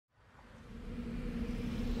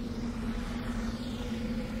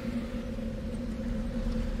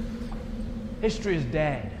History is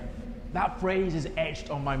dead. That phrase is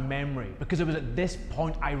etched on my memory because it was at this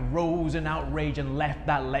point I rose in outrage and left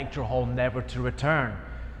that lecture hall never to return.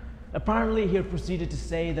 Apparently he had proceeded to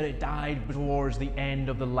say that it died towards the end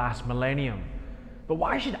of the last millennium. But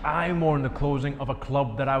why should I mourn the closing of a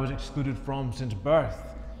club that I was excluded from since birth?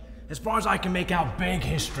 As far as I can make out, big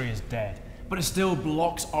history is dead, but it still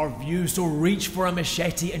blocks our view, so reach for a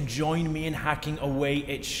machete and join me in hacking away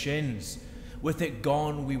its shins. With it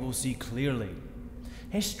gone, we will see clearly.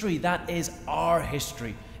 History, that is our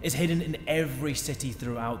history, is hidden in every city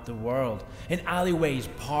throughout the world. In alleyways,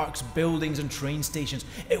 parks, buildings and train stations,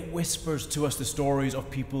 it whispers to us the stories of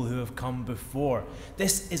people who have come before.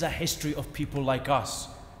 This is a history of people like us,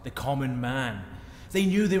 the common man. They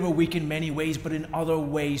knew they were weak in many ways, but in other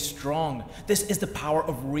ways strong. This is the power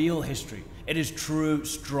of real history. It is true,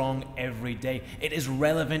 strong every day. It is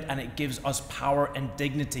relevant and it gives us power and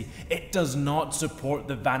dignity. It does not support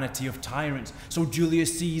the vanity of tyrants. So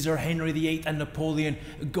Julius Caesar, Henry VIII and Napoleon,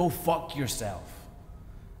 go fuck yourself.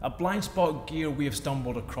 At Blind Spot Gear, we have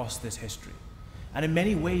stumbled across this history. And in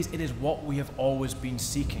many ways, it is what we have always been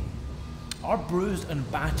seeking. Our bruised and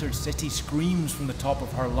battered city screams from the top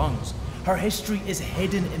of her lungs. Her history is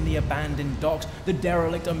hidden in the abandoned docks, the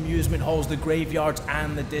derelict amusement halls, the graveyards,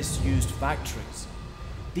 and the disused factories.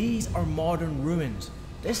 These are modern ruins.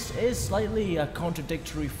 This is slightly a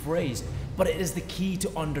contradictory phrase, but it is the key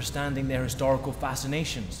to understanding their historical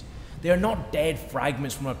fascinations. They are not dead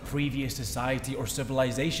fragments from a previous society or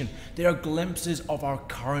civilization. They are glimpses of our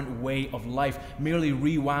current way of life, merely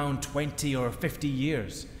rewound 20 or 50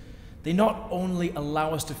 years. They not only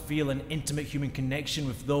allow us to feel an intimate human connection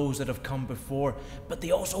with those that have come before, but they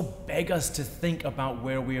also beg us to think about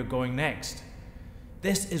where we are going next.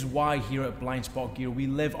 This is why here at Blind Spot Gear we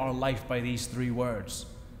live our life by these three words: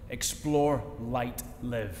 explore, light,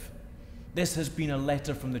 live. This has been a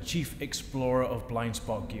letter from the Chief Explorer of Blind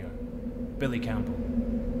Spot Gear, Billy Campbell.